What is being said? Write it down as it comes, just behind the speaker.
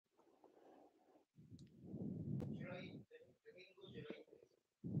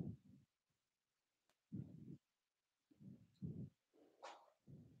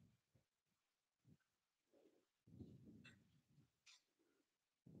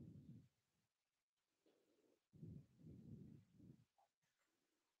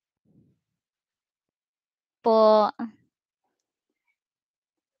po.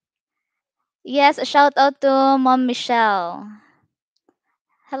 Yes, a shout out to Mom Michelle.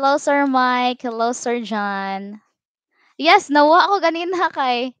 Hello, Sir Mike. Hello, Sir John. Yes, nawa ako ganina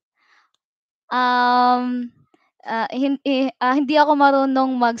kay um hindi ako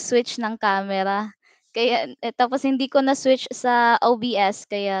marunong mag-switch ng camera. Kaya tapos hindi ko na-switch sa OBS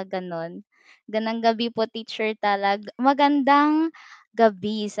kaya gano'n. Ganang gabi po, teacher talag. Magandang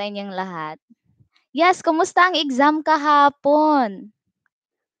gabi sa inyong lahat. Yes, kumusta ang exam kahapon?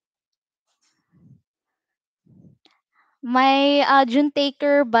 May June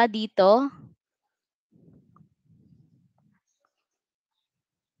taker ba dito?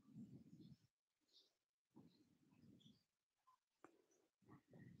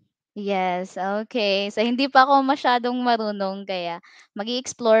 Yes, okay. So hindi pa ako masyadong marunong kaya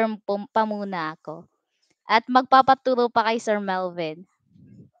mag-i-explore pa muna ako. At magpapaturo pa kay Sir Melvin.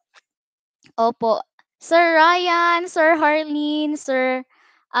 Opo. Sir Ryan, Sir Harleen,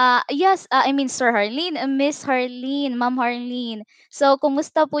 I mean Sir Harleen, Miss Harleen, Ma'am Harleen. So,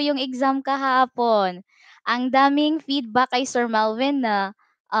 kumusta po yung exam kahapon? Ang daming feedback kay Sir Melvin na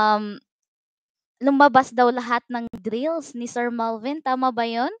um, lumabas daw lahat ng drills ni Sir Melvin. Tama ba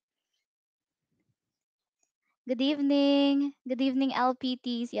yon? Good evening. Good evening,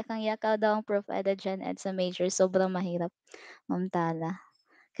 LPTs. Yakang-yakaw daw ang Prof. Eda Gen Ed sa major. Sobrang mahirap, Ma'am Tala.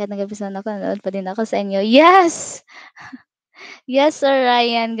 Kahit nag-episode ako, nanood pa din ako sa inyo. Yes! Yes, Sir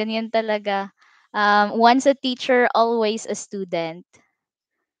Ryan. Ganyan talaga. Once a teacher, always a student.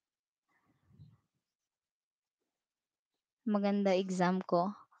 Maganda exam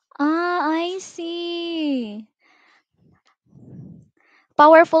ko. I see.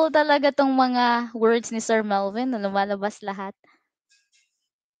 Powerful talaga tong mga words ni Sir Melvin na lumalabas lahat.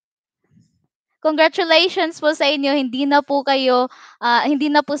 Congratulations po sa inyo. Hindi na po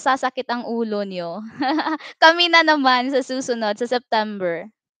sasakit ang ulo nyo. Kami na naman sa susunod, sa September.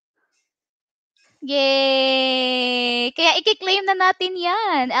 Yay! Kaya i-claim na natin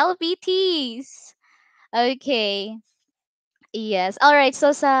yan, LPTs. Okay. Yes. Alright.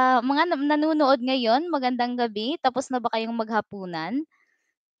 So sa mga nanonood ngayon, magandang gabi. Tapos na ba kayong maghapunan?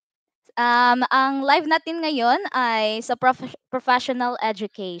 Ang live natin ngayon ay sa professional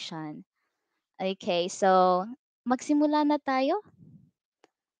education. Okay. So, magsimula na tayo.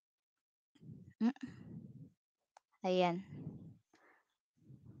 Mm, Ayan.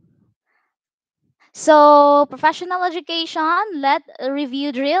 So, professional education, let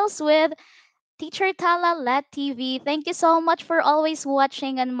review drills with Teacher Tala Let TV. Thank you so much for always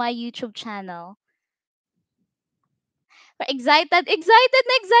watching on my YouTube channel. Excited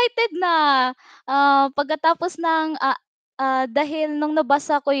na. Pagkatapos dahil nung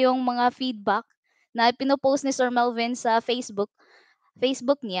nabasa ko yung mga feedback na pinopost ni Sir Melvin sa Facebook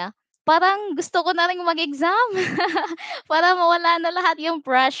niya, parang gusto ko na ring mag-exam para mawala na lahat yung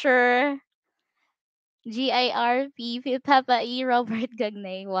pressure. GIRP, Papa E. Robert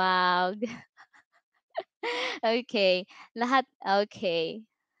Gagney. Wow. Okay. Okay.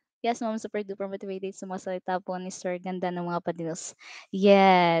 Yes, ma'am, super duper motivated. Sumasalita po ni Sir. Ganda ng mga pa-drills.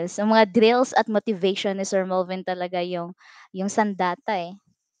 Yes, ang mga drills at motivation ni Sir Melvin talaga yung sandata eh.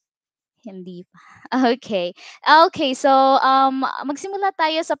 Hindi pa. Okay. Okay, so magsimula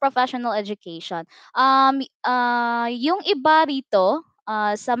tayo sa professional education. Yung iba rito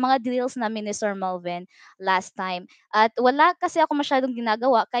sa mga drills namin ni Sir Melvin last time at wala kasi ako masyadong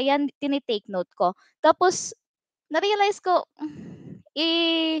ginagawa kaya tinitake note ko. Tapos na-realize ko,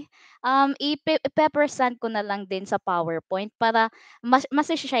 i-pepper sand ko na lang din sa PowerPoint para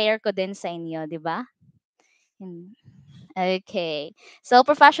share ko din sa inyo, di ba? Hmm. Okay. So,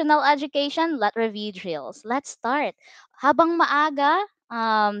 professional education, let review drills. Let's start. Habang maaga,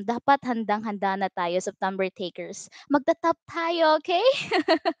 dapat handang-handa na tayo, September takers. Magtatap tayo, okay?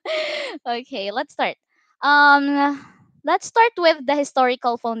 Okay, let's start. Let's start with the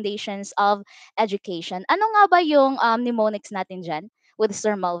historical foundations of education. Ano nga ba yung mnemonics natin dyan with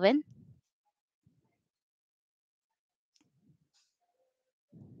Sir Melvin?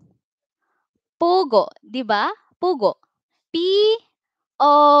 Pugo, di ba? Pugo. P-O-G-U.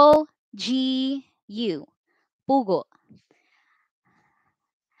 Pugo.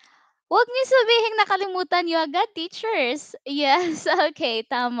 Huwag niyo sabihin nakalimutan niyo agad, teachers. Yes, okay,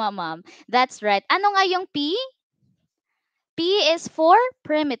 tama, ma'am. That's right. Ano nga yung P? P is for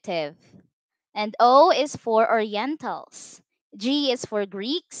primitive. And O is for Orientals. G is for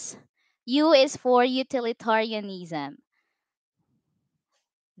Greeks. U is for utilitarianism.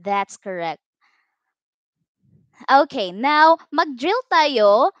 That's correct. Okay, now mag-drill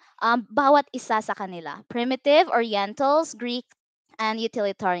tayo bawat isa sa kanila. Primitive, Orientals, Greek, and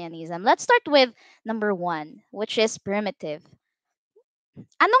utilitarianism. Let's start with number one, which is primitive.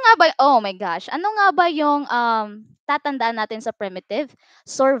 Ano nga ba, oh my gosh, ano nga ba yung tatandaan natin sa primitive?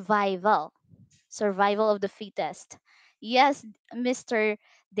 Survival. Survival of the fittest. Yes, Mr.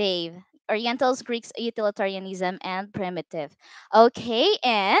 Dave. Orientals, Greeks, utilitarianism, and primitive. Okay,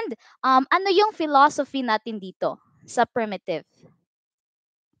 and ano yung philosophy natin dito sa primitive?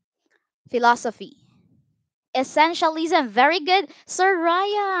 Philosophy. Essentialism. Very good, Sir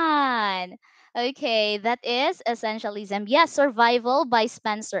Ryan. Okay, that is essentialism. Yes, survival by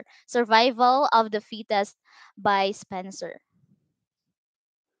Spencer. Survival of the fittest by Spencer.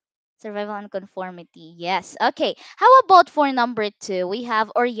 Survival and conformity. Yes. Okay. How about for number two? We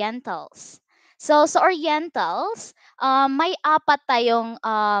have Orientals. So, sa Orientals, may apat tayong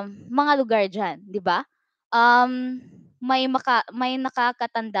mga lugar dyan, di ba? Um, may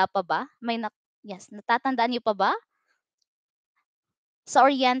nakakatanda pa ba? Yes, natatandaan niyo pa ba? Sa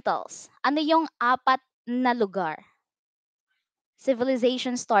Orientals, ano yung apat na lugar?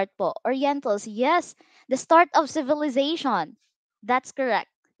 Civilization start po. Orientals, yes, the start of civilization. That's correct.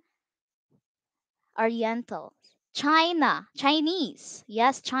 Oriental. China, Chinese.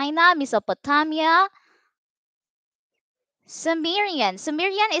 Yes, China, Mesopotamia, Sumerian.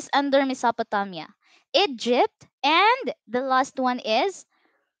 Sumerian is under Mesopotamia. Egypt, and the last one is,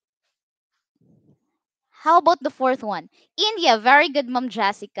 how about the fourth one? India. Very good, Ma'am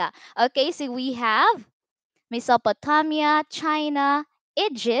Jessica. Okay, so we have Mesopotamia, China,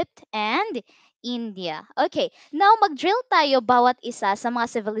 Egypt, and India. Okay, now mag-drill tayo bawat isa sa mga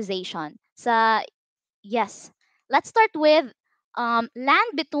civilization. Yes, let's start with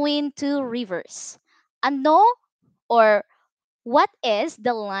land between two rivers. Ano or what is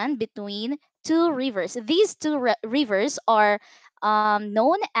the land between two rivers? These two rivers are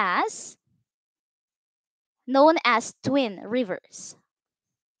known as twin rivers.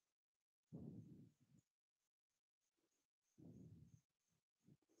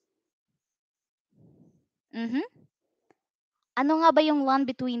 Mhm. Ano nga ba yung land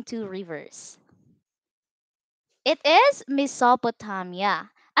between two rivers? It is Mesopotamia.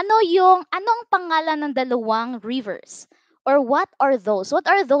 Anong pangalan ng dalawang rivers? Or what are those? What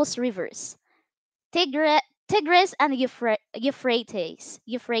are those rivers? Tigris and Euphrates.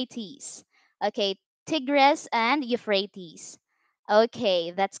 Euphrates. Okay, Tigris and Euphrates.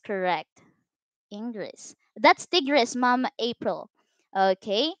 Okay, that's correct. Ingris. That's Tigris, Ma'am April.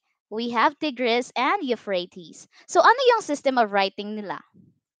 Okay, we have Tigris and Euphrates. So ano yung system of writing nila?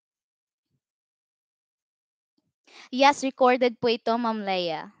 Yes, recorded po ito, Ma'am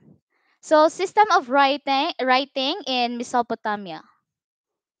Leia. So, system of writing in Mesopotamia.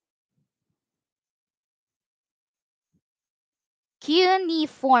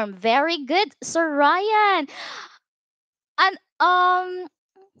 Cuneiform. Very good, Sir Ryan. And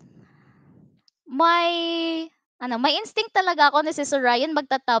may may instinct talaga ako na si Sir Ryan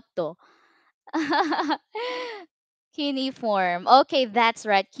magta-top to. Cuneiform. Okay, that's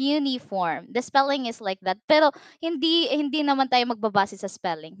right. Cuneiform. The spelling is like that. Pero hindi naman tayo magbabase sa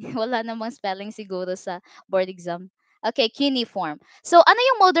spelling. Wala namang spelling siguro sa board exam. Okay, cuneiform. So, ano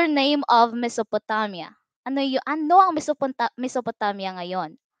yung modern name of Mesopotamia? Ano ang Mesopotamia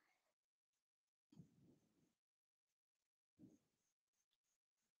ngayon?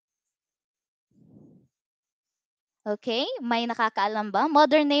 Okay, may nakakaalam ba?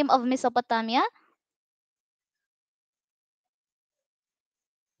 Modern name of Mesopotamia?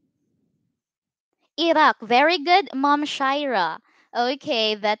 Iraq. Very good, Mom Shaira.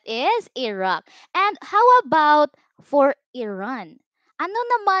 Okay, that is Iraq. And how about for Iran? Ano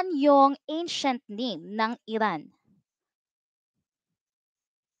naman yung ancient name ng Iran?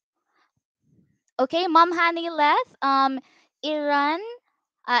 Okay, Mom Hani Leth, Iran,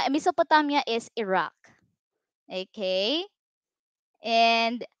 Mesopotamia is Iraq. Okay?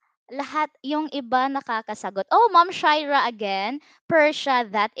 And lahat yung iba nakakasagot. Oh, Mom Shaira again, Persia,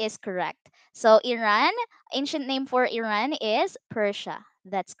 that is correct. So Iran, ancient name for Iran is Persia.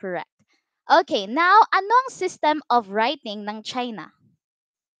 That's correct. Okay, now anong system of writing ng China?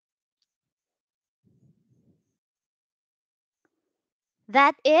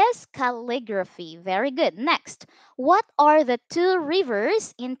 That is calligraphy. Very good. Next, what are the two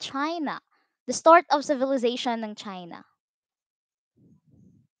rivers in China? The start of civilization ng China.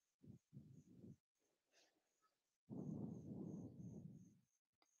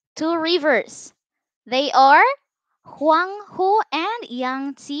 Two rivers. They are Huanghu and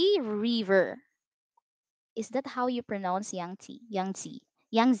Yangtze River. Is that how you pronounce Yangtze? Yangtze.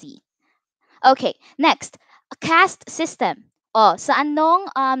 Yangtze. Okay, next. A caste system. Oh, sa anong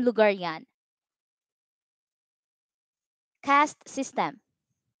lugar yan? caste system.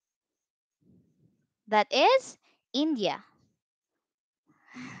 That is India.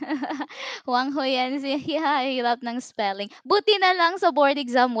 Wang Ho yan siya, hirap ng spelling. Buti na lang sa board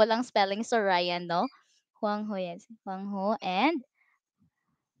exam walang spelling sa Ryan, no? Huang Ho yan. Huang Ho and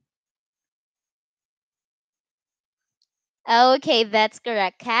okay, that's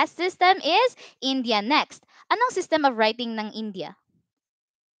correct. Caste system is India. Next, anong system of writing ng India?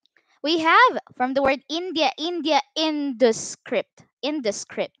 We have from the word India, India in the script. In the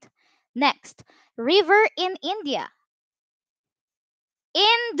script. Next, river in India.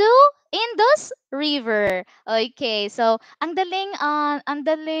 Indo Indus River. Okay, so ang daling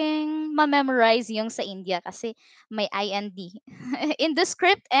ma-memorize yung sa India kasi may IND. In the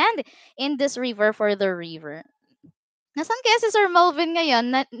script and Indus River for the river. Nasaan kaya si Sir Melvin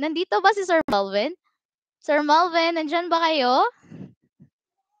ngayon? Nandito ba si Sir Melvin? Sir Melvin, nandyan ba kayo?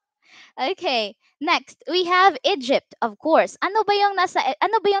 Okay, next, we have Egypt, of course. Ano ba yung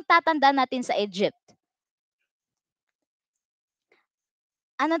tatanda natin sa Egypt?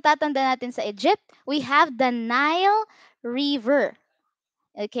 Ano tatanda natin sa Egypt? We have the Nile River.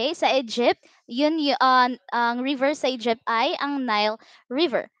 Okay, sa Egypt, ang river sa Egypt ay ang Nile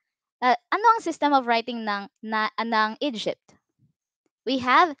River. Ano ang system of writing ng Egypt? We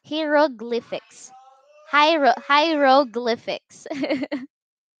have hieroglyphics. Hieroglyphics.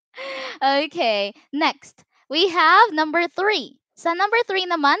 Okay, next. We have number 3. Sa number 3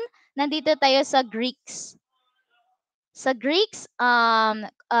 naman, nandito tayo sa Greeks. Sa Greeks,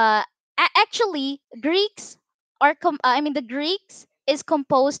 actually, the Greeks is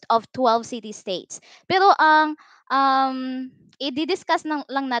composed of 12 city-states. Pero ang i-discuss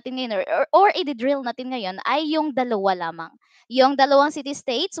lang natin ngayon or i-drill natin ngayon ay yung dalawa lamang. Yung dalawang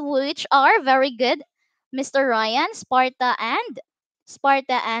city-states which are very good, Mr. Ryan, Sparta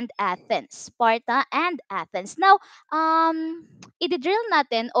and Athens. Sparta and Athens. Now, i-drill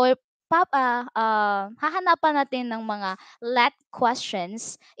natin or hahanapan natin ng mga let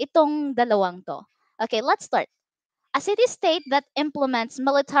questions itong dalawang to. Okay, let's start. A city state that implements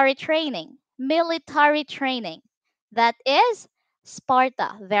military training. Military training. That is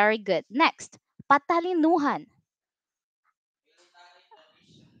Sparta. Very good. Next, patalinuhan.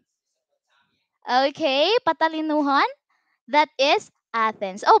 Okay, patalinuhan. That is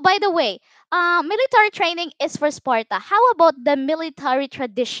Athens. Oh, by the way, military training is for Sparta. How about the military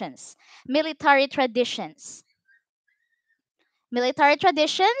traditions? Military traditions. Military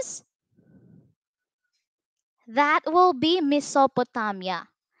traditions, that will be Mesopotamia.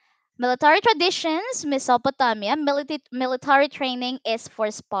 Military traditions, Mesopotamia. Military training is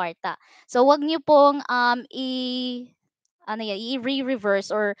for Sparta. So wag niyo pong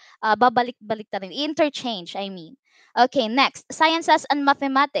i-reverse or babalik-balik ta rin. Interchange, I mean. Okay, next. Sciences and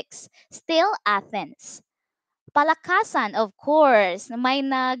mathematics. Still Athens. Palakasan, of course. May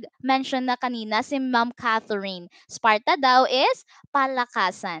nag-mention na kanina si Ma'am Catherine. Sparta daw is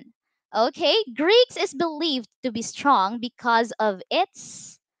palakasan. Okay, Greeks is believed to be strong because of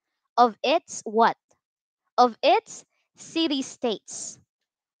its what? Of its city states.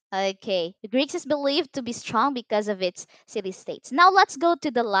 Okay, Greeks is believed to be strong because of its city states. Now let's go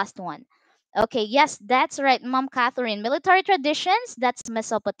to the last one. Okay, yes, that's right, Mom Catherine. Military traditions, that's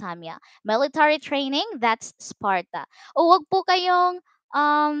Mesopotamia. Military training, that's Sparta. O wag po kayong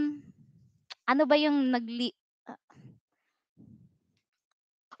ano ba yung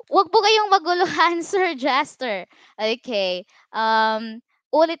wag po kayong maguluhan, Sir Jaster. Okay.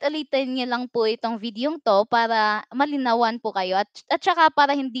 Ulit-ulitin niyo lang po itong video to para malinawan po kayo at saka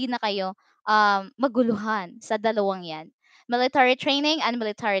para hindi na kayo maguluhan sa dalawang yan. Military training and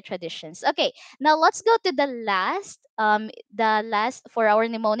military traditions. Okay, now let's go to the last for our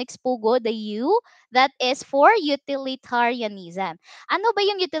mnemonics pugo, the U, that is for utilitarianism. Ano ba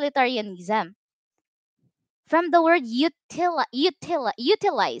yung utilitarianism? From the word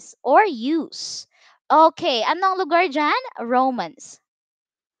utilize or use. Okay, anong lugar dyan? Romans.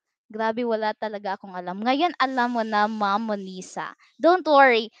 Grabe, wala talaga akong alam. Ngayon, alam mo na, Ma'am Monisa. Don't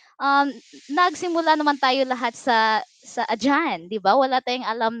worry. Nagsimula naman tayo lahat sa dyan, di ba? Wala tayong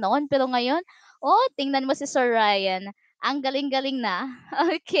alam noon. Pero ngayon, tingnan mo si Sir Ryan. Ang galing-galing na.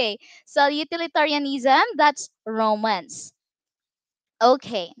 Okay. So, utilitarianism, that's Romans.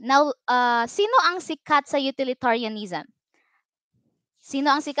 Okay. Now, sino ang sikat sa utilitarianism?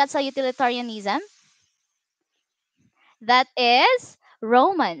 Sino ang sikat sa utilitarianism? That is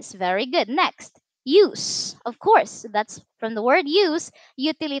Romans. Very good. Next, use. Of course, that's from the word use,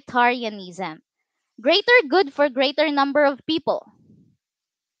 utilitarianism. Greater good for greater number of people.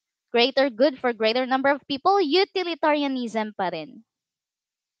 Greater good for greater number of people, utilitarianism pa rin.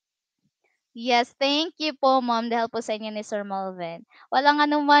 Yes, thank you po, ma'am, dahil po sa inyo ni Sir Melvin. Walang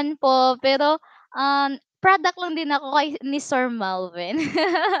anuman po, pero product lang din ako kay ni Sir Melvin.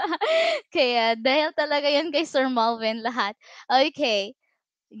 Kaya dahil talaga 'yan kay Sir Melvin lahat. Okay.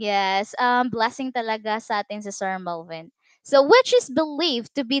 Yes, blessing talaga sa atin si Sir Melvin. So, which is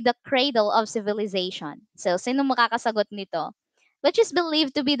believed to be the cradle of civilization? So, sino makakasagot nito? Which is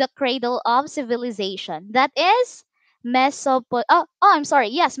believed to be the cradle of civilization? That is I'm sorry.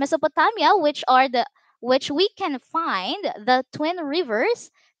 Yes, Mesopotamia, which we can find the twin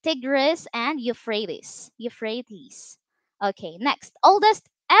rivers Tigris and Euphrates. Euphrates. Okay, next. Oldest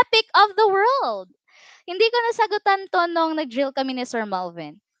epic of the world. Hindi ko nasagutan to nung nag-drill kami ni Sir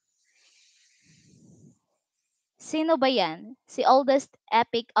Malvin. Sino ba yan? Si oldest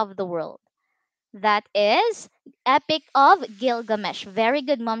epic of the world. That is Epic of Gilgamesh. Very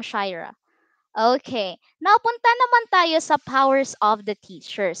good, Mom Shira. Okay. Now, punta naman tayo sa powers of the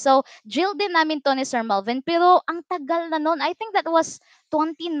teacher. So, drill din namin to ni Sir Malvin. Pero, ang tagal na nun. I think that was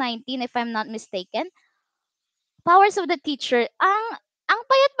 2019 if I'm not mistaken. Powers of the teacher. Ang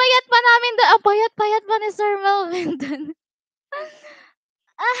payat-payat pa namin doon. Ang payat-payat pa ni Sir Melvin doon.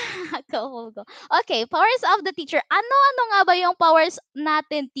 Go. Okay, powers of the teacher. Ano-ano nga ba yung powers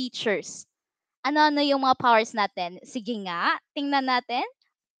natin, teachers? Ano-ano yung mga powers natin? Sige nga, tingnan natin.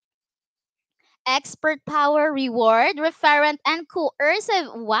 Expert power, reward, referent, and coercive.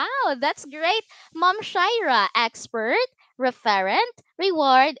 Wow, that's great. Mom Shira, expert, referent,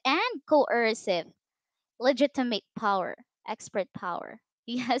 reward, and coercive. Legitimate power, expert power.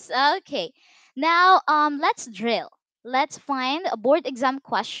 Yes, okay. Now, let's drill. Let's find board exam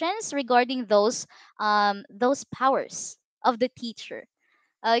questions regarding those powers of the teacher.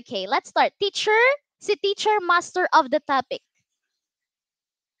 Okay, let's start. Teacher, si teacher master of the topic.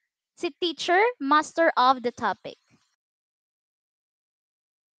 Si teacher master of the topic.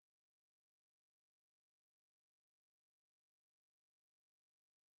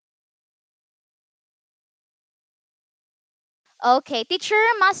 Okay, teacher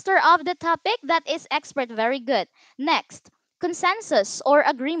master of the topic. That is expert. Very good. Next, consensus or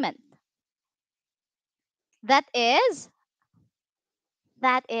agreement. That is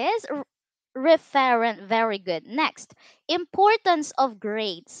That is referent. Very good. Next, importance of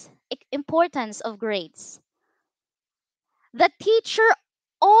grades. Importance of grades. The teacher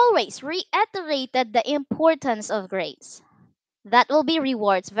always reiterated the importance of grades. That will be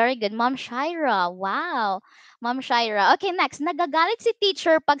rewards. Very good. Ma'am Shira. Wow. Ma'am Shira. Okay, next. Nagagalit si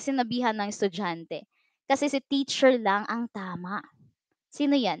teacher pag sinabihan ng estudyante. Kasi si teacher lang ang tama.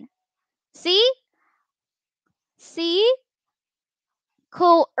 Sino yan? Si? Si?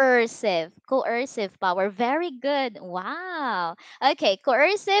 Coercive power. Very good. Wow. Okay,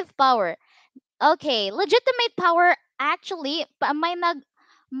 coercive power. Okay, legitimate power. Actually, may nag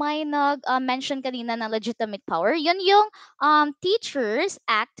mention kanina na legitimate power. Yun yung teachers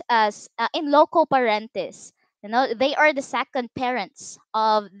act as in loco parentis. They are the second parents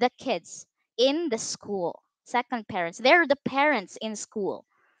of the kids in the school. Second parents. They're the parents in school.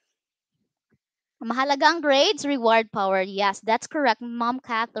 Mahalaga ang grades, reward power. Yes, that's correct, Mom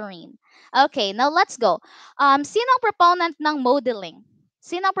Catherine. Okay, now let's go. Sino ang proponent ng modeling?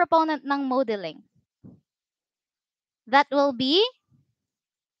 Sino ang proponent ng modeling? That will be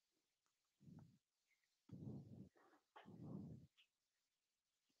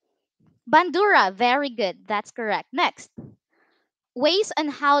Bandura. Very good. That's correct. Next, ways on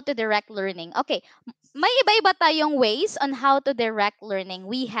how to direct learning. Okay, may iba-iba tayong ways on how to direct learning.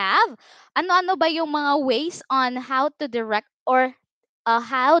 We have, ano-ano ba yung mga ways on how to direct or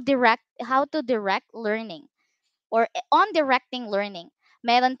how to direct learning? Or on directing learning.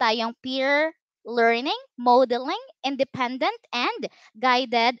 Meron tayong peer learning, modeling, independent, and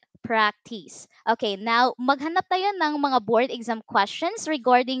guided practice. Okay, now maghanap tayo ng mga board exam questions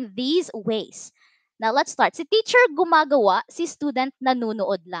regarding these ways. Now let's start. Si teacher gumagawa, si student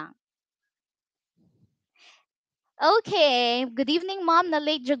nanunood lang. Okay, good evening, mom. Na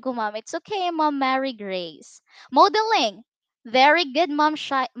late jud ma'am. It's okay, mom Mary Grace. Modeling. Very good, mom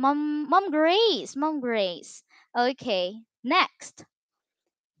Grace. Mom Grace. Okay, next.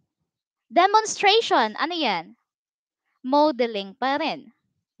 Demonstration. Ano yan? Modeling pa rin.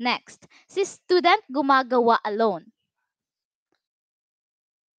 Next. Si student gumagawa alone.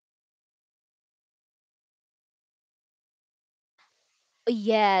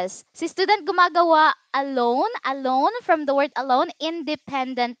 Yes. Si student gumagawa alone from the word alone,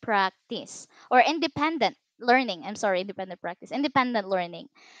 independent practice or independent learning. I'm sorry, independent practice. Independent learning.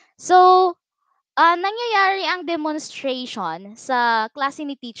 So, Nangyayari ang demonstration sa klase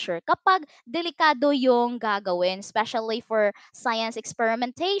ni teacher kapag delikado yung gagawin, especially for science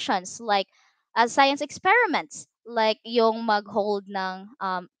experimentations, like science experiments, like yung mag-hold ng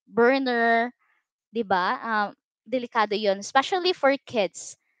burner, 'di ba? Delikado yun, especially for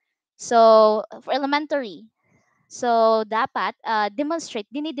kids. So, for elementary. So, dapat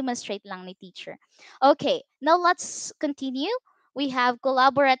dinidemonstrate lang ni teacher. Okay, now let's continue. We have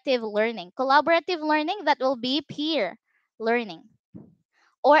collaborative learning. Collaborative learning, that will be peer learning.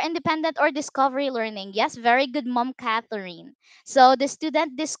 Or independent or discovery learning. Yes, very good, Mom Catherine. So, the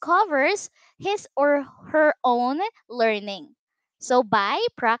student discovers his or her own learning. So, by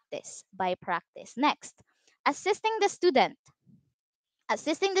practice. By practice. Next, assisting the student.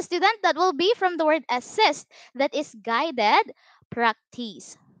 Assisting the student, that will be from the word assist, that is guided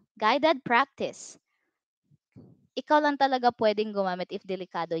practice. Guided practice. Ikaw lang talaga pwedeng gumamit if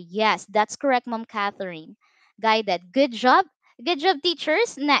delikado. Yes, that's correct, Ma'am Catherine. Guided. Good job. Good job,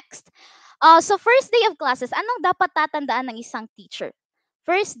 teachers. Next. So first day of classes, anong dapat tatandaan ng isang teacher?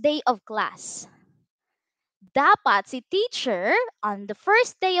 First day of class. Dapat si teacher on the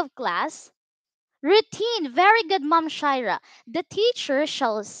first day of class, routine. Very good, Ma'am Shaira. The teacher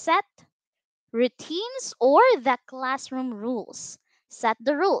shall set routines or the classroom rules. Set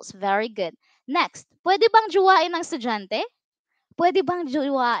the rules. Very good. Next, pwede bang juwain ng estudyante? Pwede bang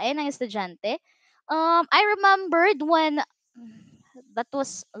juwain ng estudyante? I remembered when that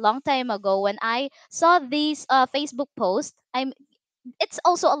was a long time ago when I saw this Facebook post. It's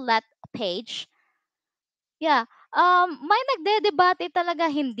also a let page. Yeah. May nagde-debate talaga,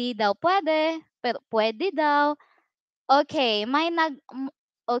 hindi daw pwede, pero pwede daw. Okay, may nag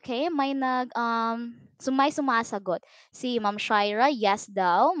sumasagot. Si Ma'am Shaira, yes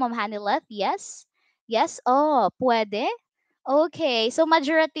daw. Ma'am Hanilet, yes. Yes, oh, pwede. Okay, so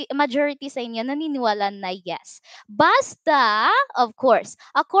majority sa inyo naniniwala na yes. Basta, of course,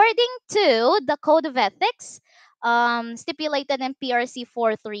 according to the Code of Ethics, stipulated in PRC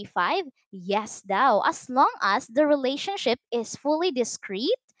 435, yes daw, as long as the relationship is fully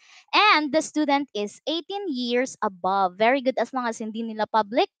discreet and the student is 18 years above. Very good, as long as hindi nila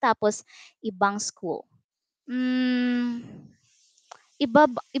public tapos ibang school. Mm,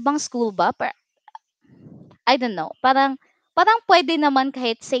 ibang school ba? I don't know. Parang pwede naman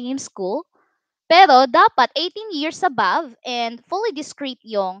kahit same school, pero dapat 18 years above and fully discreet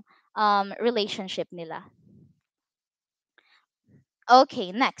yung relationship nila.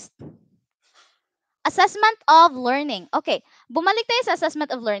 Okay, next. Assessment of learning. Okay, bumalik tayo sa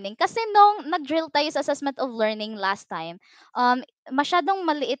assessment of learning. Kasi nung nag-drill tayo sa assessment of learning last time, masyadong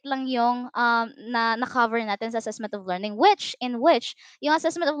maliit lang yung na-cover natin sa assessment of learning, in which yung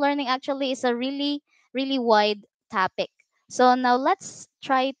assessment of learning actually is a really, really wide topic. So now let's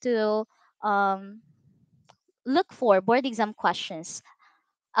try to um, look for board exam questions.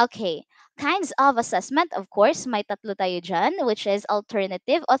 Okay. Kinds of assessment, of course, may tatlo tayo dyan, which is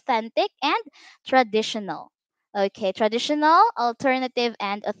alternative, authentic, and traditional. Okay, traditional, alternative,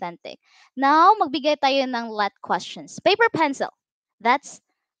 and authentic. Now, magbigay tayo ng let questions. Paper, pencil. That's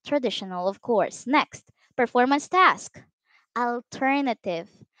traditional, of course. Next, performance task. Alternative.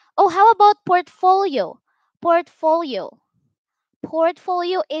 Oh, how about portfolio? Portfolio.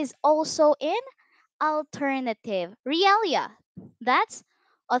 Portfolio is also in alternative. Realia, that's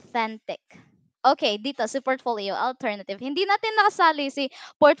authentic. Okay, dito si portfolio, alternative. Hindi natin nakasali si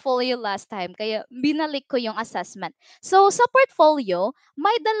portfolio last time, kaya binalik ko yung assessment. So, sa portfolio,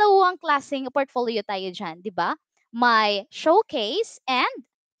 may dalawang klaseng portfolio tayo dyan, di ba? May showcase and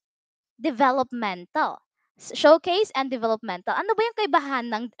developmental. Showcase and developmental. Ano ba yung kaibahan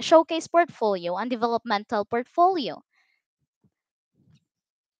ng showcase portfolio and developmental portfolio?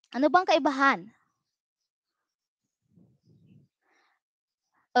 Ano bang kaibahan?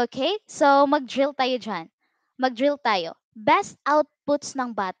 Okay? So, mag-drill tayo dyan. Mag-drill tayo. Best outputs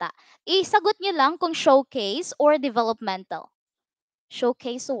ng bata. Isagot nyo lang kung showcase or developmental.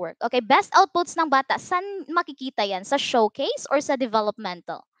 Showcase to work. Okay, best outputs ng bata. Saan makikita yan? Sa showcase or sa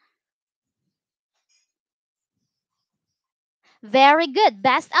developmental? Very good.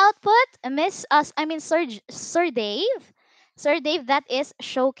 Best output, Sir Dave. Sir Dave, that is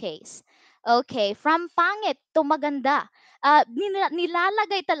showcase. Okay, from pangit to maganda.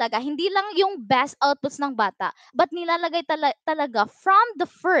 Nilalagay talaga, hindi lang yung best outputs ng bata, but nilalagay talaga from the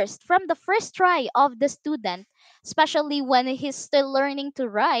first try of the student, especially when he's still learning to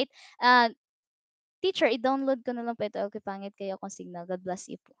write. Teacher, i-download ko na lang po ito. Okay, pangit kayo akong signal. God bless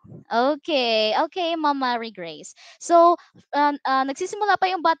you po. Okay. Okay, Ma'am Mary Grace. So, nagsisimula pa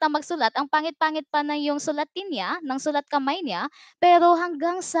yung bata magsulat. Ang pangit-pangit pa na yung sulatin niya, ng sulat kamay niya, pero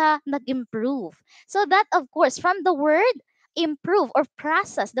hanggang sa nag-improve. So that, of course, from the word improve or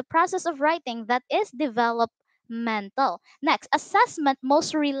process, the process of writing that is developmental. Next, assessment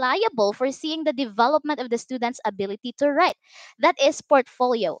most reliable for seeing the development of the student's ability to write. That is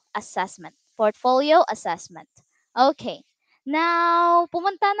portfolio assessment. Portfolio assessment. Okay. Now,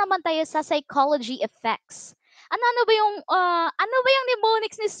 pumunta naman tayo sa psychology effects. Ano ba yung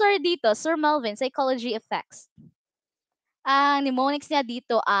mnemonics ni Sir dito? Sir Melvin, psychology effects. Ang mnemonics niya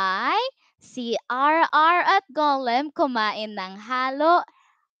dito ay si RR at Golem kumain ng halo,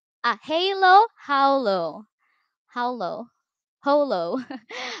 howlo. Howlo. Holo.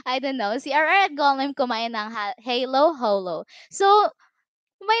 I don't know. Si RR at Golem kumain ng halo, holo. So,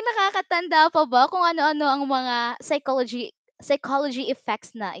 may nakakatanda pa ba kung ano-ano ang mga psychology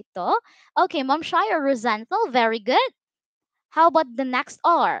effects na ito? Okay, Ma'am Shira Rosenthal, very good. How about the next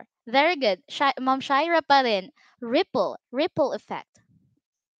R? Very good. Ma'am Shira pa rin. Ripple effect.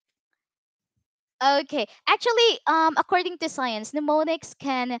 Okay. Actually, according to science, mnemonics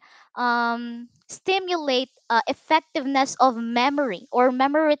can stimulate effectiveness of memory or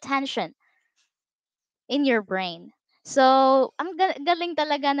memory retention in your brain. So, ang galing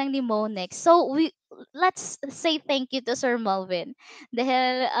talaga ng mnemonics. So, let's say thank you to Sir Melvin.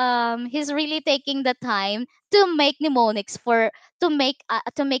 Dahil he's really taking the time to make mnemonics to make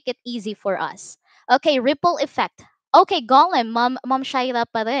it easy for us. Okay, ripple effect. Okay, Golem, Ma'am Shaira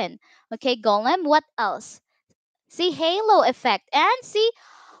pa rin. Okay, Golem, what else? Si halo effect and si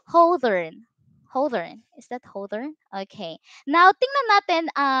Hawthorne. Hawthorne. Is that Hawthorne? Okay. Now, tingnan natin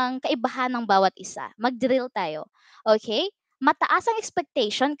ang kaibahan ng bawat isa. Mag-drill tayo. Okay? Mataas ang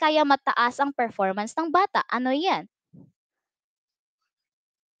expectation, kaya mataas ang performance ng bata. Ano yan?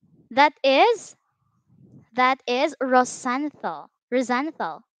 That is, that is Rosenthal.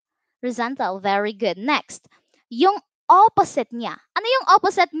 Rosenthal. Rosenthal. Very good. Next. Yung opposite niya. Ano yung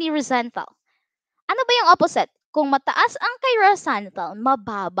opposite ni Rosenthal? Ano ba yung opposite? Kung mataas ang kay Rosenthal,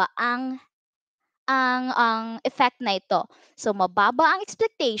 mababa ang effect na ito. So, mababa ang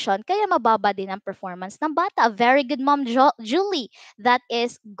expectation, kaya mababa din ang performance ng bata. Very good, Ma'am Julie. That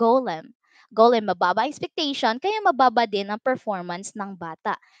is Golem. Golem, mababa ang expectation, kaya mababa din ang performance ng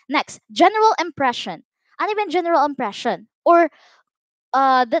bata. Next, general impression. Ano ba yung general impression? Or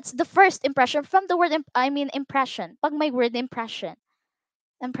that's the first impression from the word, impression. Pag may word impression.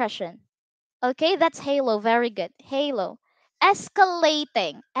 Impression. Okay, that's halo. Very good. Halo.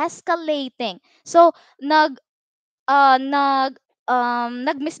 Escalating. Escalating. So,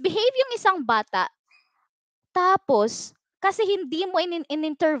 nag-misbehave yung isang bata, tapos kasi hindi mo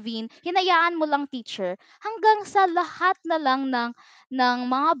in-intervene, hinayaan mo lang teacher, hanggang sa lahat na lang ng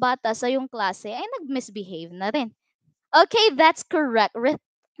mga bata sa yung klase ay nag-misbehave na rin. Okay, that's correct.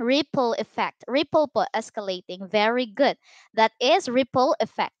 Ripple effect. Ripple po, escalating. Very good. That is ripple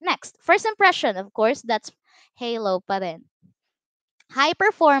effect. Next, first impression, of course, that's halo pa rin. High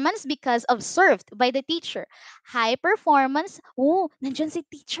performance because observed by the teacher. High performance, nandiyan si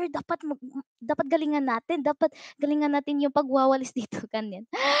teacher, dapat galingan natin, dapat galingan natin yung pagwawalis dito, ganyan.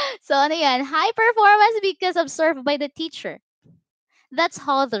 So, ano yan? High performance because observed by the teacher. That's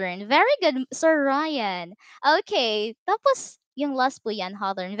Hawthorne. Very good, Sir Ryan. Okay, tapos yung last po yan,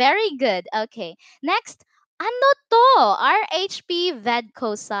 Hawthorne. Very good. Okay, next, ano to? RHP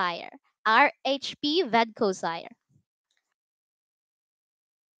Vedcosire. RHP Vedcosire.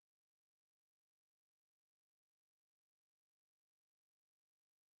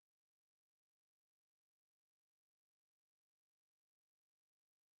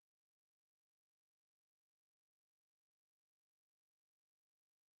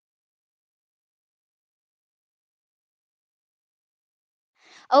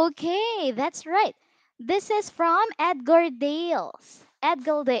 Okay, that's right. This is from Edgar Dales.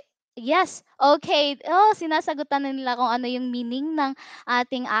 Yes, okay. Oh, sinasagutan na nila kung ano yung meaning ng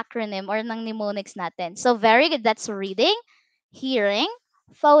ating acronym or ng mnemonics natin. So, very good. That's reading, hearing,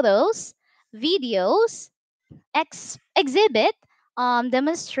 photos, videos, exhibit,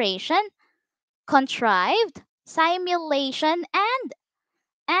 demonstration, contrived, simulation,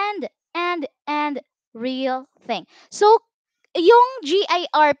 and real thing. So, yung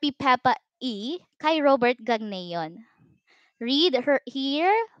GIRP Peppa E kay Robert Gagneon. Read her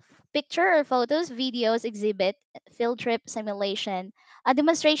here, picture or photos, videos, exhibit, field trip, simulation, A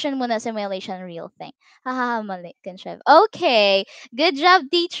demonstration muna, simulation, real thing. Haha, mali. Contrive. Okay. Good job,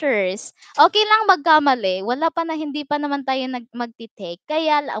 teachers. Okay lang magkamali. Wala pa na, hindi pa naman tayo magtitake.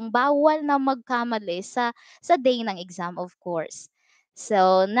 Kaya lang, bawal na magkamali sa day ng exam, of course.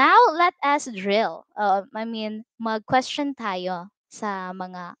 So, now, let us drill. Mag-question tayo sa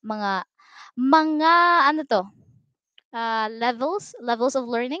mga, ano to, levels of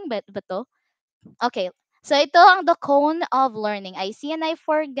learning, ba to? Okay. So ito ang the cone of learning. I see and I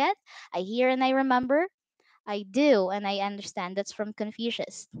forget. I hear and I remember. I do and I understand. That's from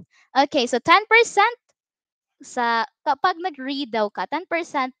Confucius. Okay, so 10% sa kapag nag-read daw ka, 10%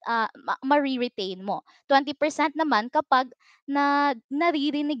 ma-retain mo. 20% naman kapag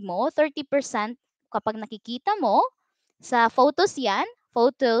naririnig mo, 30% kapag nakikita mo, sa photos yan,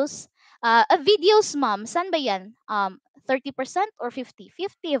 photos, videos ma'am, saan ba yan? 30% or 50?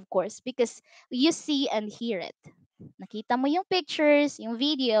 50 of course, because you see and hear it. Nakita mo yung pictures, yung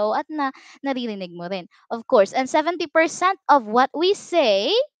video, at naririnig mo rin. Of course, and 70% of what we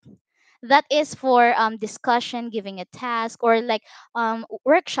say, that is for discussion, giving a task, or like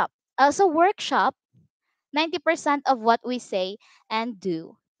workshop. Also workshop, 90% of what we say and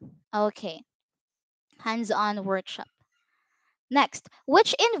do. Okay, hands-on workshop. Next,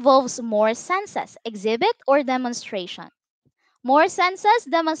 which involves more senses, exhibit or demonstration? More senses,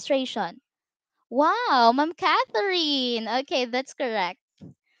 demonstration. Wow, Ma'am Catherine. Okay, that's correct.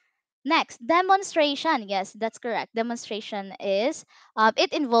 Next, demonstration. Yes, that's correct. Demonstration is,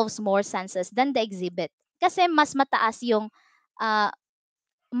 it involves more senses than the exhibit. Kasi uh,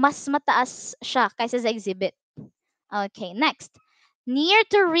 mas mataas siya kaysa sa exhibit. Okay, next. Near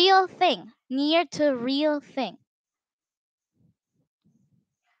to real thing. Near to real thing.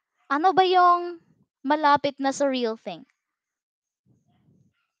 Ano ba yung malapit na sa real thing?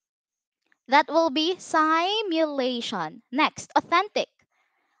 That will be simulation. Next, authentic.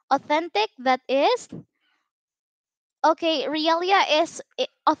 Authentic, that is, okay, realia is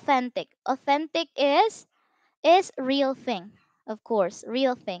authentic. Authentic is real thing. Of course,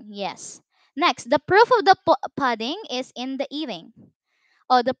 real thing. Yes. Next, the proof of the pudding is in the eating.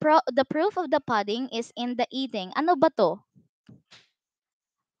 Oh, the proof of the pudding is in the eating. Ano ba to?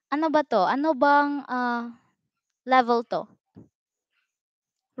 Ano ba to? Ano bang level to?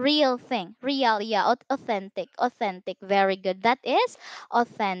 Real thing. Real, yeah. Authentic. Authentic. Very good. That is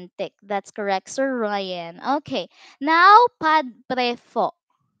authentic. That's correct, Sir Ryan. Okay. Now, padprefo.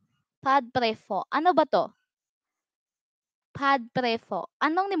 Padprefo. Ano ba to? Padprefo.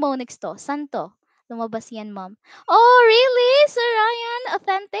 Anong mnemonics to? San to? Lumabas yan, ma'am. Oh, really, Sir Ryan?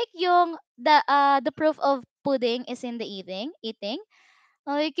 Authentic yung the proof of pudding is in the eating.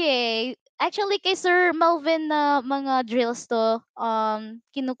 Okay. Actually, kay Sir Melvin na mga drills to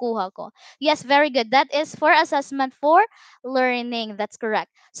kinukuha ko. Yes, very good. That is for assessment for learning. That's correct.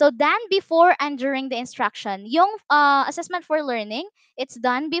 So, done before and during the instruction. Yung assessment for learning, it's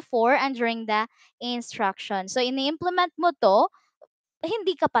done before and during the instruction. So, ini-implement mo to,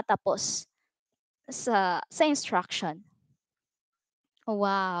 hindi ka patapos sa instruction.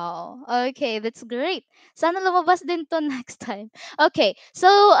 Wow. Okay, that's great. Sana lumabas din to next time. Okay. So,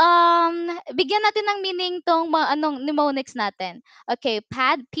 bigyan natin ng meaning tong mga anong mnemonics natin. Okay,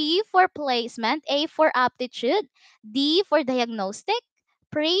 P for placement, A for aptitude, D for diagnostic,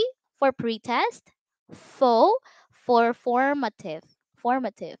 pre for pretest, FO for formative.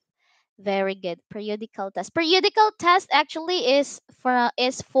 Formative. Very good. Periodical test. Periodical test actually is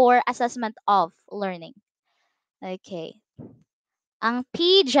for assessment of learning. Okay. Ang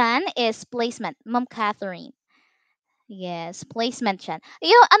P dyan is placement. Ma'am Catherine. Yes, placement yan.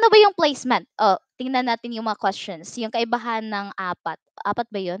 Ano ba yung placement? Oh, tingnan natin yung mga questions. Yung kaibahan ng apat. Apat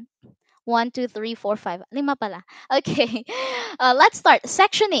ba yun? 1, 2, 3, 4, 5. Lima pala. Okay. Let's start.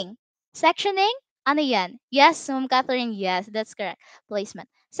 Sectioning. Sectioning? Ano yan? Yes, Ma'am Catherine. Yes, that's correct. Placement.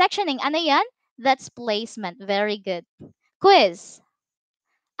 Sectioning. Ano yan? That's placement. Very good. Quiz.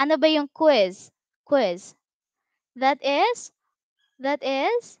 Ano ba yung quiz? Quiz. That is? That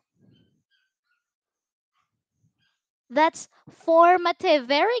is? That's formative.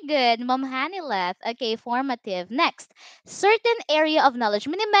 Very good, Ma'am Hanileth. Okay, formative. Next, certain area of knowledge.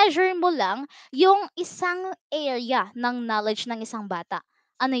 Mini-measure mo lang yung isang area ng knowledge ng isang bata.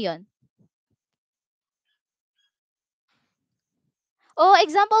 Ano yon? Oh,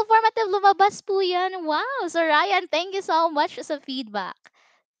 example formative, lumabas po yan. Wow, so Ryan, thank you so much sa feedback.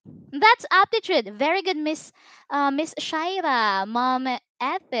 That's aptitude. Very good, Miss Shaira, Ma'am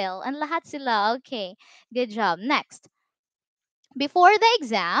Ethel, and lahat sila. Okay, good job. Next, before the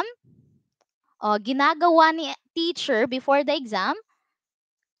exam, ginagawa ni teacher before the exam,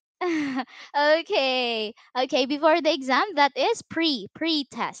 Okay. Okay, before the exam, that is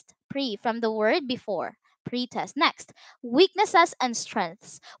pre-test. Pre from the word before. Pre-test. Next, weaknesses and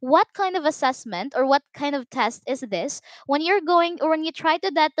strengths. What kind of assessment or what kind of test is this when you're going or when you try to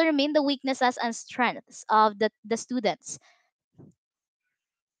determine the weaknesses and strengths of the students?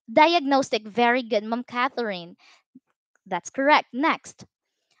 Diagnostic. Very good, Ma'am Catherine. That's correct. Next,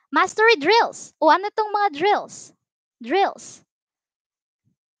 mastery drills. O ano tong mga drills? Drills.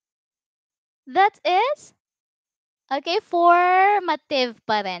 That is okay, formative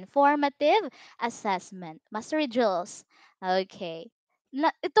pa rin. Formative assessment. Mastery drills. Okay.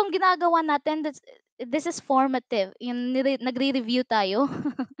 Itong ginagawa natin, this is formative. Yung nagre-review tayo.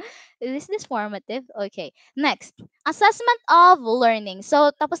 Is this formative? Okay. Next, assessment of learning.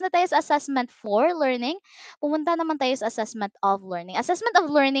 So, tapos na tayo sa assessment for learning. Pumunta naman tayo sa assessment of learning. Assessment of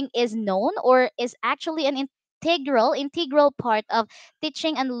learning is known or is actually an integral part of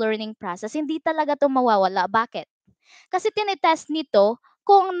teaching and learning process. Hindi talaga to mawawala. Bakit? Kasi tinetest nito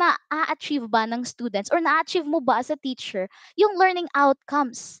kung na-achieve ba ng students or na-achieve mo ba as a teacher yung learning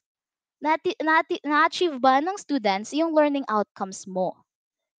outcomes. Na-achieve ba ng students yung learning outcomes mo?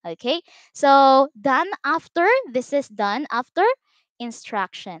 Okay? So, this is done after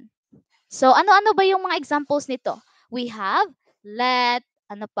instruction. So, ano-ano ba yung mga examples nito? We have let,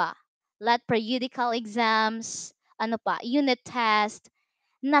 ano pa? Let periodical exams, ano pa? Unit test,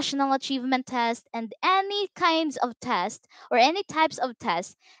 national achievement test, and any kinds of test or any types of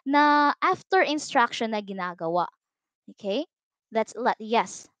test na after instruction na ginagawa. Okay?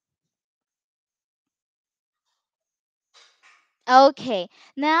 Yes. Okay.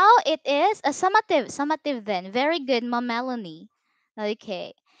 Now it is a summative. Summative then. Very good, Ma'am Melanie.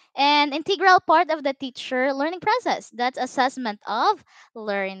 Okay. An integral part of the teacher learning process. That's assessment of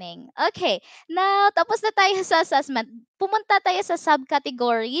learning. Okay. Now, tapos na tayo sa assessment. Pumunta tayo sa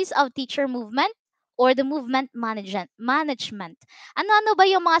subcategories of teacher movement or the movement management. Ano-ano ba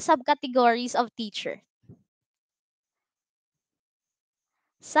yung mga subcategories of teacher?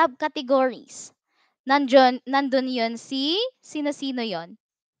 Subcategories. Nandun yun sino-sino yon?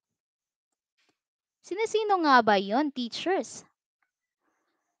 Sino-sino nga ba yon, teachers?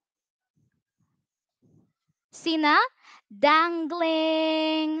 Sina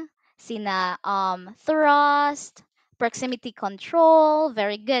dangling, sina thrust, proximity control,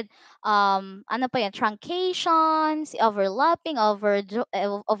 very good. Ano pa yan? Truncation, si overlapping,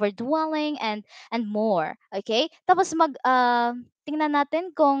 overdwelling, and more. Okay? Tapos tingnan natin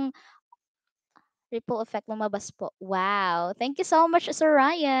kung ripple effect lumabas po. Wow. Thank you so much, Sir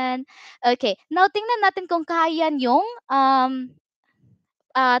Ryan. Okay. Now, tingnan natin kung kaya yung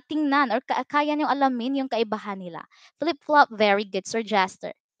tingnan or kaya niyong alamin yung kaibahan nila. Flip-flop, very good, Sir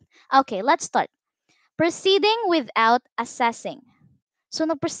Jaster. Okay, let's start. Proceeding without assessing. So,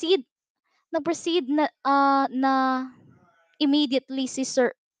 nag-proceed na immediately si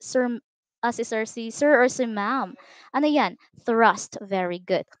Sir or si Ma'am. Ano yan? Thrust, very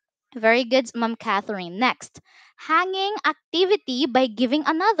good. Very good, Ma'am Catherine. Next, hanging activity by giving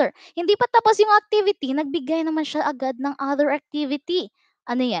another. Hindi pa tapos yung activity, nagbigay naman siya agad ng other activity.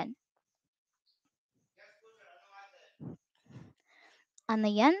 Ano yan?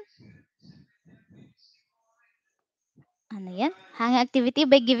 Ano yan? Ano yan? Hang activity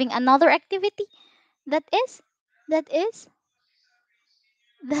by giving another activity. That is? That is?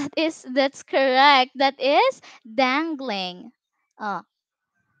 That's correct. That is dangling. Ah,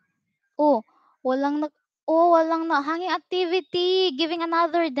 oh, walang nag, hanging activity. Giving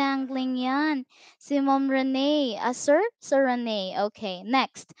another dangling yan. Si Mom Renee. Sir? Sir Renee. Okay,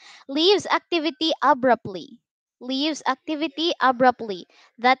 next. Leaves activity abruptly. Leaves activity abruptly.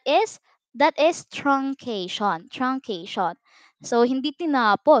 That is, that is truncation. Truncation. So, hindi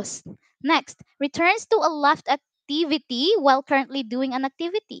tinapos. Next, returns to a left activity while currently doing an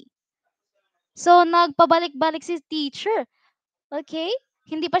activity. So, nagpabalik-balik si teacher. Okay?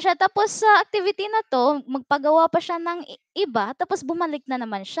 Hindi pa siya tapos sa activity na to, magpagawa pa siya ng iba, tapos bumalik na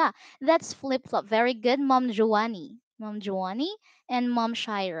naman siya. That's flip-flop. Very good, Mom Joanie. Mom Joanie and Mom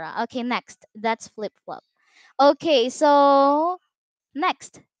Shira. Okay, next. That's flip-flop. Okay, so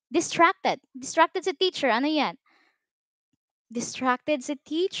next. Distracted. Distracted si teacher. Ano yan? Distracted si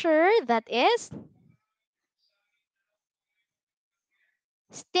teacher. That is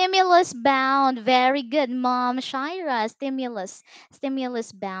stimulus bound. Very good, Mom Shira. Stimulus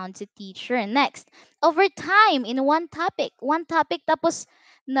bound to teacher. Next, overtime in one topic. One topic tapos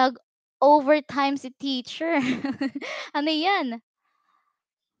nag overtime si teacher. Ano yan?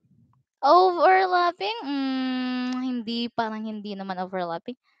 Overlapping? Hindi, parang hindi naman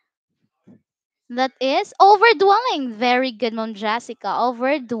overlapping. That is overdwelling. Very good, Mom Jessica.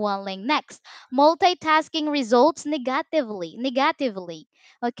 Overdwelling. Next, multitasking results negatively. Negatively.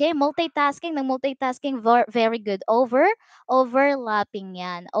 Okay, multitasking. The multitasking, very good. Overlapping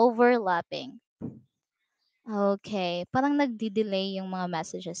yan. Overlapping. Okay, parang nagdi-delay yung mga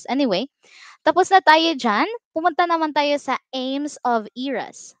messages. Anyway, tapos na tayo dyan. Pumunta naman tayo sa aims of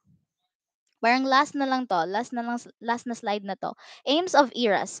eras. Parang last na lang to. Last na slide na to. Aims of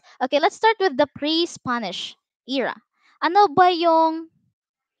eras. Okay, let's start with the pre-Spanish era. Ano ba yung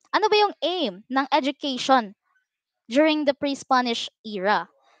ano ba yung aim ng education during the pre-Spanish era?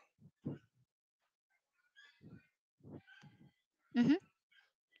 Mhm.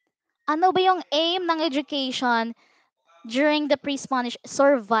 Ano ba yung aim ng education during the pre-Spanish?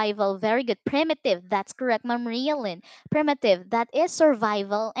 Survival? Very good. Primitive. That's correct, Ma'am Rialyn. Primitive. That is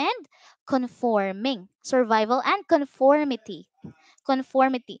survival and conforming. Survival and conformity.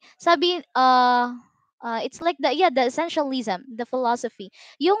 Conformity. Sabi, it's like the, yeah, the essentialism, the philosophy.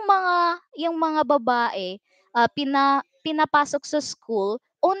 Yung mga babae, pinapasok sa school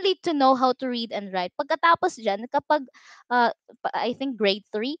only to know how to read and write. Pagkatapos diyan, kapag I think grade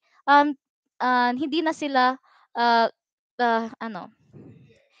 3, um hindi na sila uh, ano,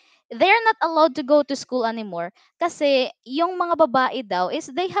 they're not allowed to go to school anymore kasi yung mga babae daw is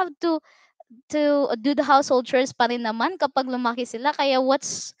they have to do the household chores pa rin naman kapag lumaki sila, kaya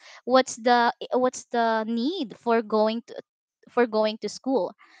what's the need for going to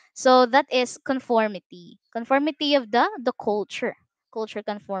school. So that is conformity of the culture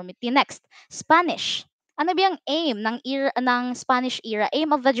conformity. Next, Spanish. Ano ba yung aim ng Spanish era,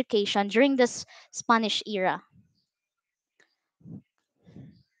 aim of education during this Spanish era?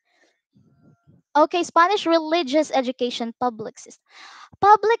 Okay, Spanish religious education, public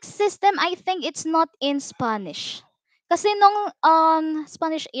system, I think it's not in Spanish. Kasi nung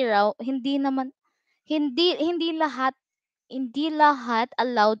Spanish era, hindi lahat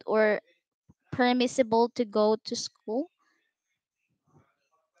allowed or permissible to go to school.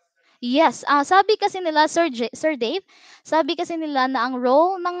 Yes, sabi kasi nila Sir Dave, sabi kasi nila na ang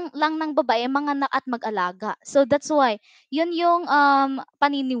role ng babae manganak at mag-alaga. So that's why yun yung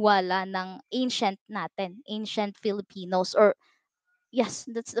paniniwala ng ancient Filipinos, or yes,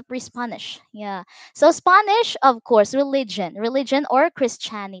 that's the pre-Spanish. Yeah. So Spanish, of course, religion or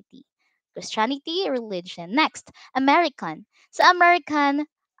Christianity. Christianity, religion. Next, American. Sa American,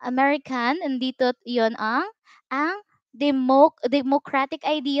 andito 'yon ang democratic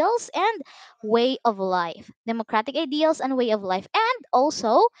ideals and way of life. Democratic ideals and way of life. And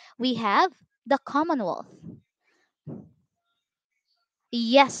also, we have the Commonwealth.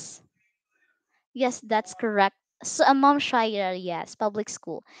 Yes, yes, that's correct. So, Mom Shire, yes, public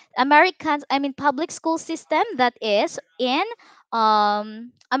school. Public school system that is in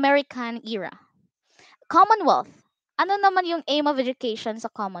American era. Commonwealth. Ano naman yung aim of education sa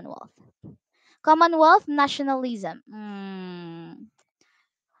Commonwealth? Commonwealth nationalism.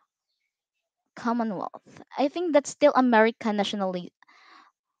 Commonwealth. I think that's still American nationalism.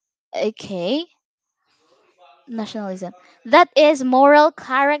 Okay, nationalism. That is moral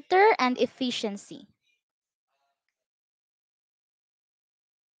character and efficiency.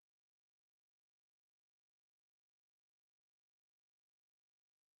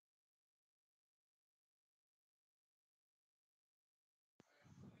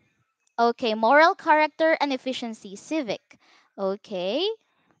 Okay, moral character and efficiency. Civic. Okay.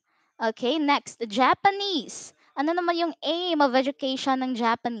 Okay, next, the Japanese. Ano naman yung aim of education ng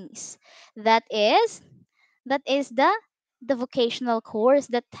Japanese? That is that is the vocational course,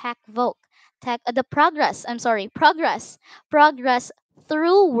 the tech voc. The progress, I'm sorry, progress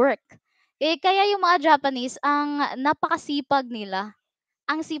through work. Kaya yung mga Japanese, ang napakasipag nila,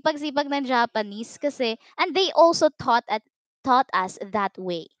 ang sipag-sipag ng Japanese kasi, and they also taught us that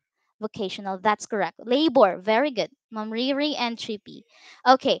way. Vocational, that's correct. Labor, very good. Ma'am Riri and Chippy.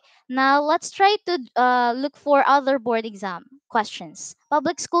 Okay, now let's try to look for other board exam questions.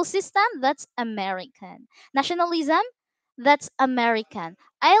 Public school system, that's American. Nationalism, that's American.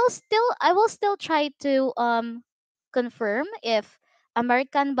 I will still try to confirm if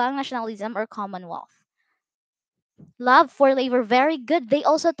American bang nationalism or Commonwealth. Love for labor, very good. They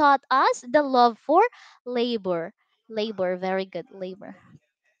also taught us the love for labor. Labor, very good. Labor.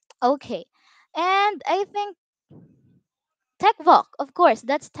 Okay. And I think TechVoc, of course,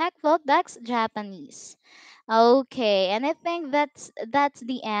 that's TechVoc, that's Japanese. Okay, and I think that's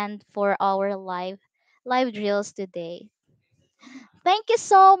the end for our live drills today. Thank you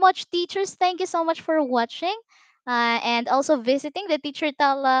so much, teachers. Thank you so much for watching. And also visiting the Teacher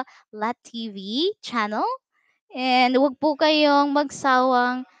Tala La TV channel. And huwag po kayong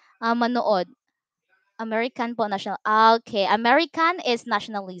magsawang manood. American po national. Ah, okay, American is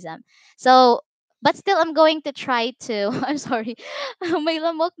nationalism. So, but still, I'm going to try to. I'm sorry, may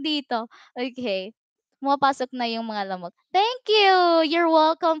lamok dito. Okay. Pumapasok na yung mga lamok. Thank you. You're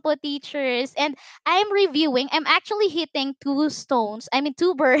welcome po, teachers. And I'm reviewing. I'm actually hitting two stones. I mean,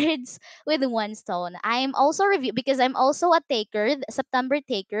 two birds with one stone. I'm also review because I'm also a taker, September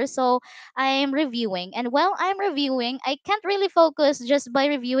taker. So I'm reviewing. And while I'm reviewing, I can't really focus just by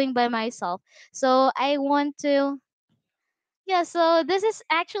reviewing by myself. So I want to, yeah, so this is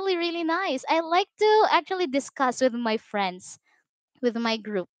actually really nice. I like to actually discuss with my friends, with my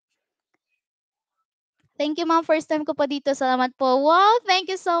group. Thank you, ma'am. First time ko po dito. Salamat po. Wow,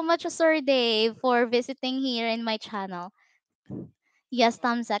 thank you so much, Sir Dave, for visiting here in my channel. Yes,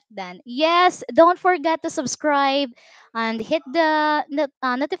 thumbs up then. Yes, don't forget to subscribe and hit the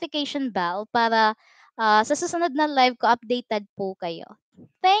notification bell para sa susunod na live ko updated po kayo.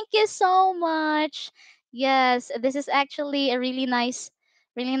 Thank you so much. Yes, this is actually a really nice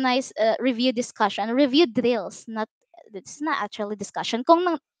review discussion, review drills. Not it's not actually discussion. Kung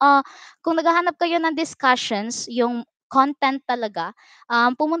naghahanap kayo ng discussions, yung content talaga,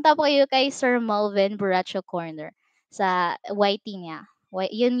 pumunta po kayo kay Sir Melvin Buracho Corner sa YT niya.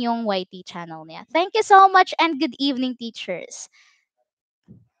 Yun yung YT channel niya. Thank you so much and good evening, teachers.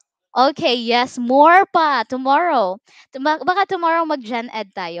 Okay, yes, more pa tomorrow. Baka tomorrow mag-gen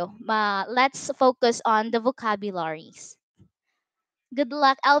ed tayo. Let's focus on the vocabularies. Good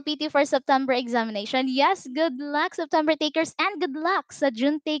luck, LPT, for September examination. Yes, good luck, September takers, and good luck sa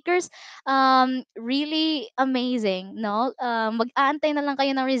June takers. Really amazing, no? Mag-aantay na lang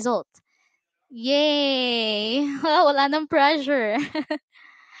kayo ng result. Yay! Wala nang pressure.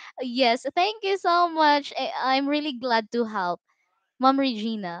 Yes, thank you so much. I'm really glad to help, Mom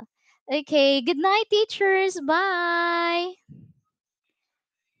Regina. Okay, good night, teachers. Bye.